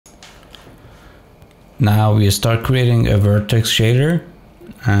Now we start creating a vertex shader,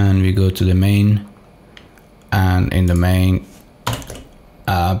 and we go to the main, and in the main,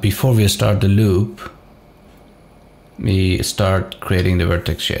 before we start the loop, we start creating the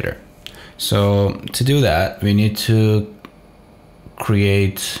vertex shader. So to do that, we need to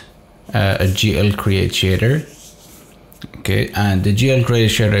create a GL create shader. Okay, and the GL create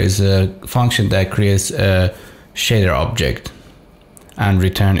shader is a function that creates a shader object and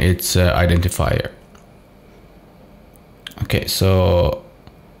return its identifier. Okay, so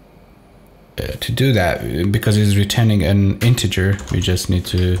to do that, because it's returning an integer, we just need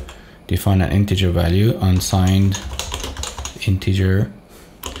to define an integer value, unsigned integer,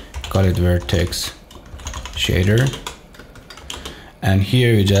 call it vertex shader, and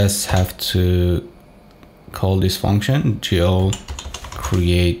here we just have to call this function GL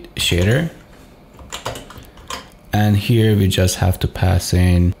create shader, and here we just have to pass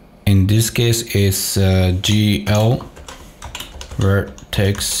in this case is GL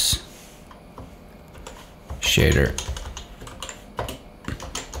vertex shader.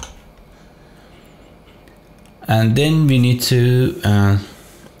 And then we need to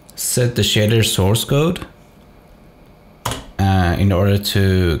set the shader source code in order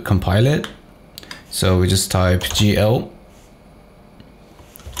to compile it. So we just type GL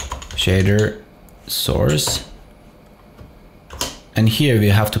shader source, and here we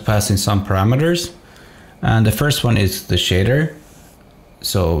have to pass in some parameters, and the first one is the shader.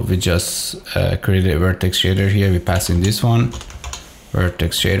 So we just created a vertex shader. Here we pass in this one,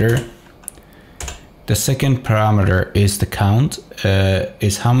 vertex shader. The second parameter is the count,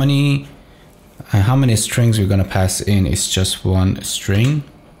 is how many strings we're gonna pass in. It's just one string.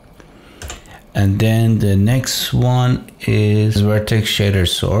 And then the next one is vertex shader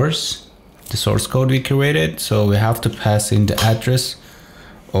source, the source code we created. So we have to pass in the address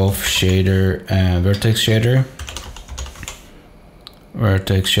of shader,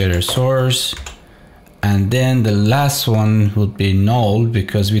 vertex shader source. And then the last one would be null,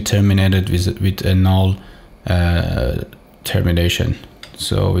 because we terminated with a null termination.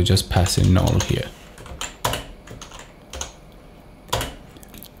 So we just pass in null here.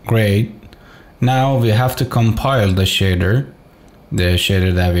 Great. Now we have to compile the shader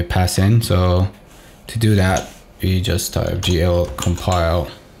that we pass in. So to do that, we just type GL compile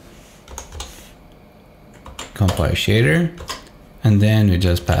shader, and then we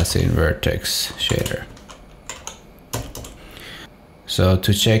just pass in vertex shader. So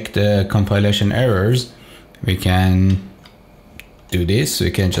to check the compilation errors, we can do this.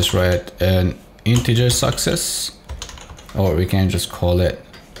 We can just write an integer success, or we can just call it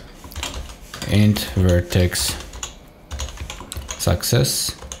int vertex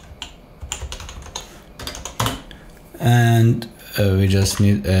success, and we just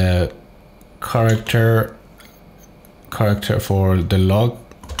need a character for the log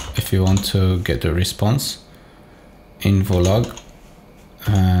if you want to get a response, info log,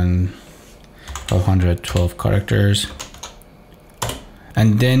 and 512 characters.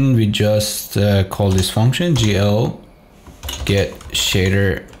 And then we just call this function GL get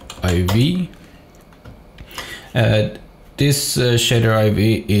shader IV. This shader IV,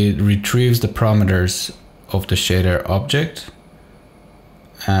 it retrieves the parameters of the shader object,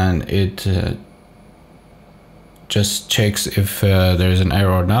 and it just checks if there is an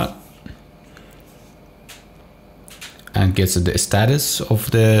error or not, and gets the status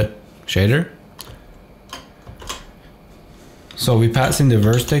of the shader. So we pass in the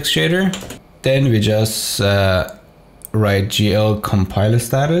vertex shader, then we just write GL compile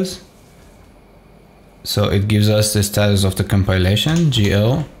status. So it gives us the status of the compilation,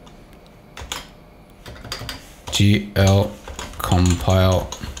 GL compile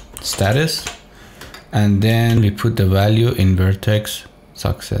status, and then we put the value in vertex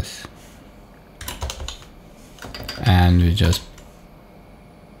success, and we just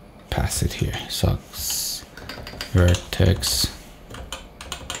pass it here, vertex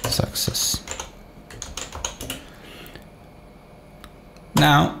success.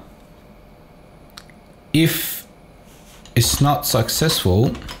 Now, if it's not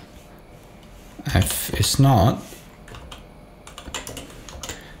successful, if it's not,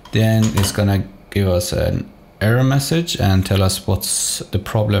 then it's gonna give us an error message and tell us what's the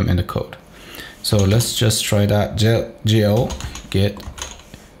problem in the code. So let's just try that. GL get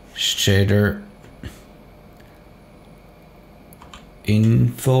shader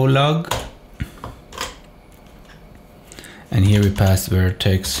info log, and here we pass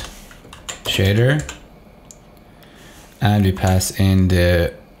vertex shader, and we pass in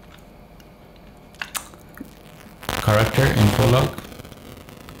the character info log,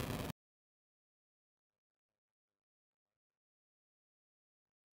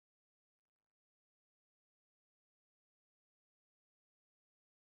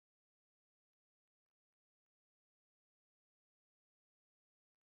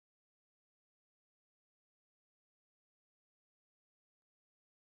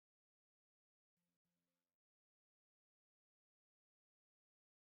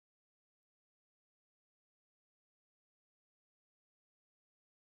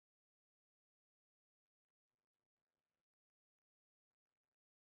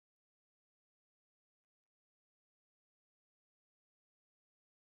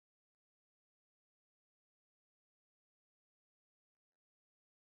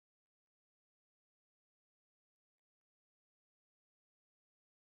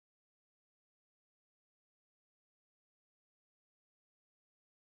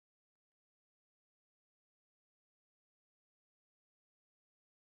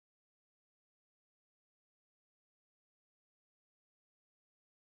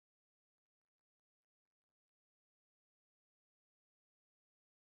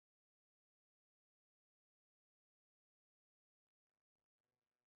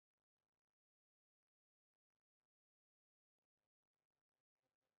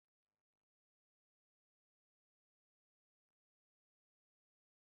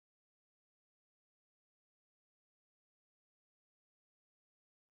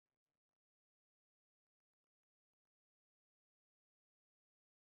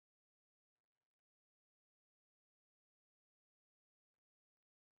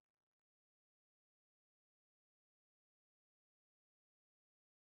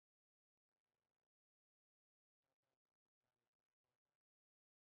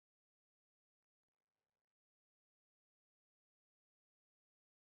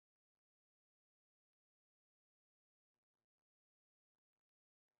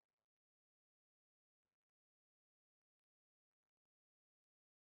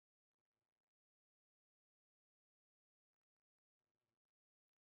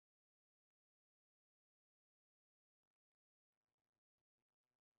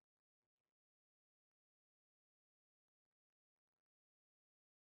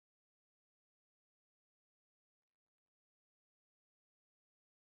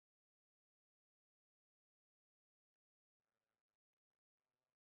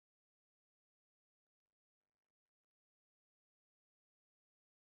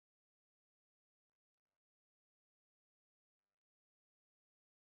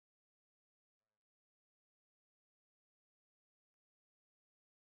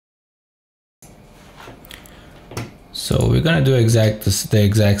 So we're gonna do the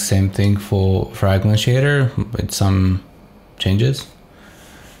exact same thing for fragment shader with some changes.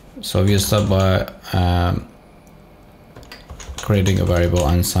 So we'll start by creating a variable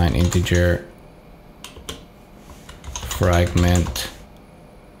unsigned integer fragment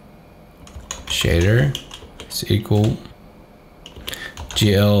shader is equal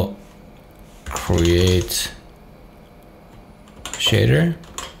GL create shader,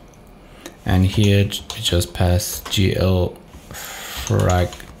 and here we just pass GL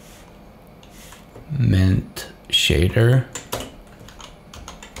fragment shader.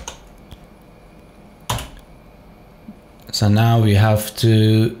 So now we have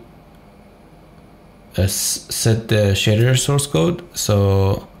to set the shader source code.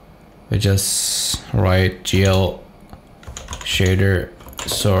 So we just write GL shader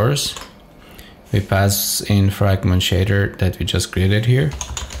source. We pass in fragment shader that we just created here,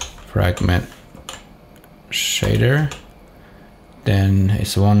 fragment shader, then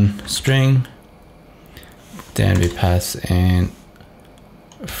it's one string, then we pass in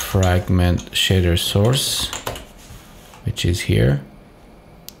fragment shader source, which is here.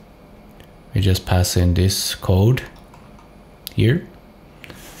 We just pass in this code here,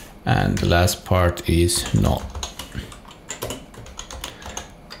 and the last part is null.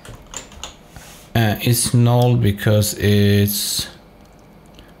 It's null because it's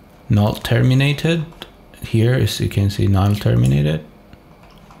null terminated. Here, as you can see, null terminated.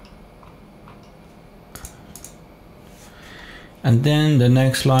 And then the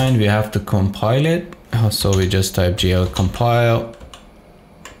next line, we have to compile it. So we just type GL compile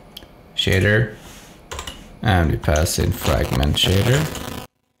shader, and we pass in fragment shader.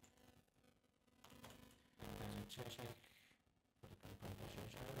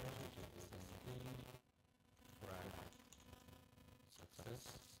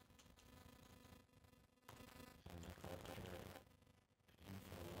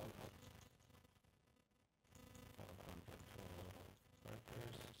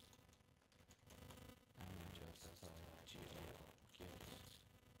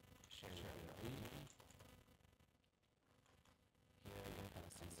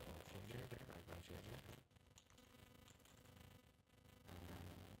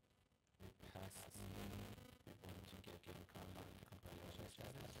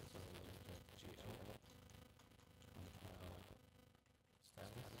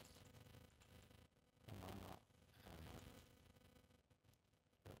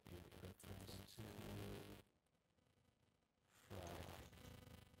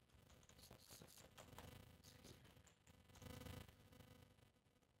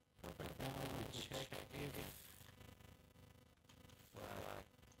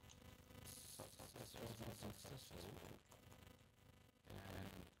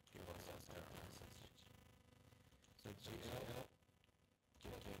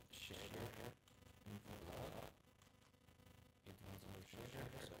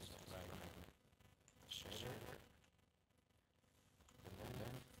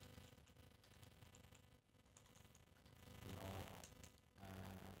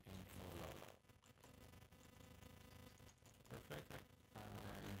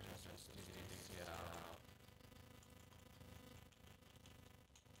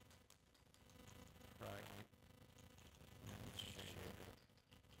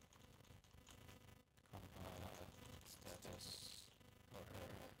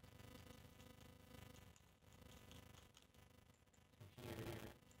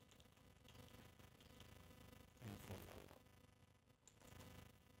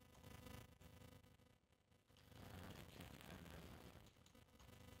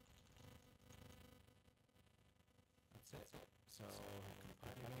 So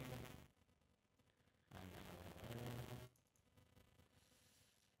compiling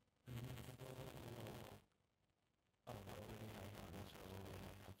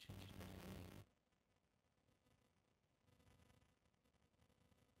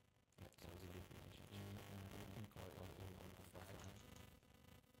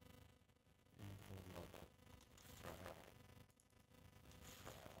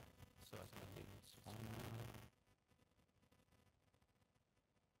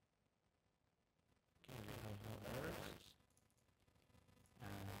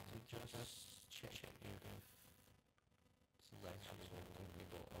just check if this is actually working. We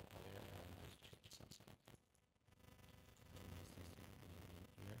go up there and just check something.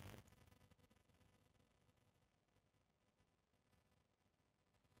 Here.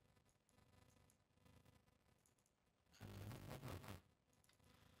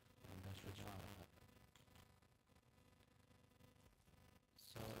 And that's what you want.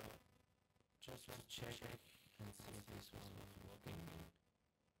 So just check can see this one working.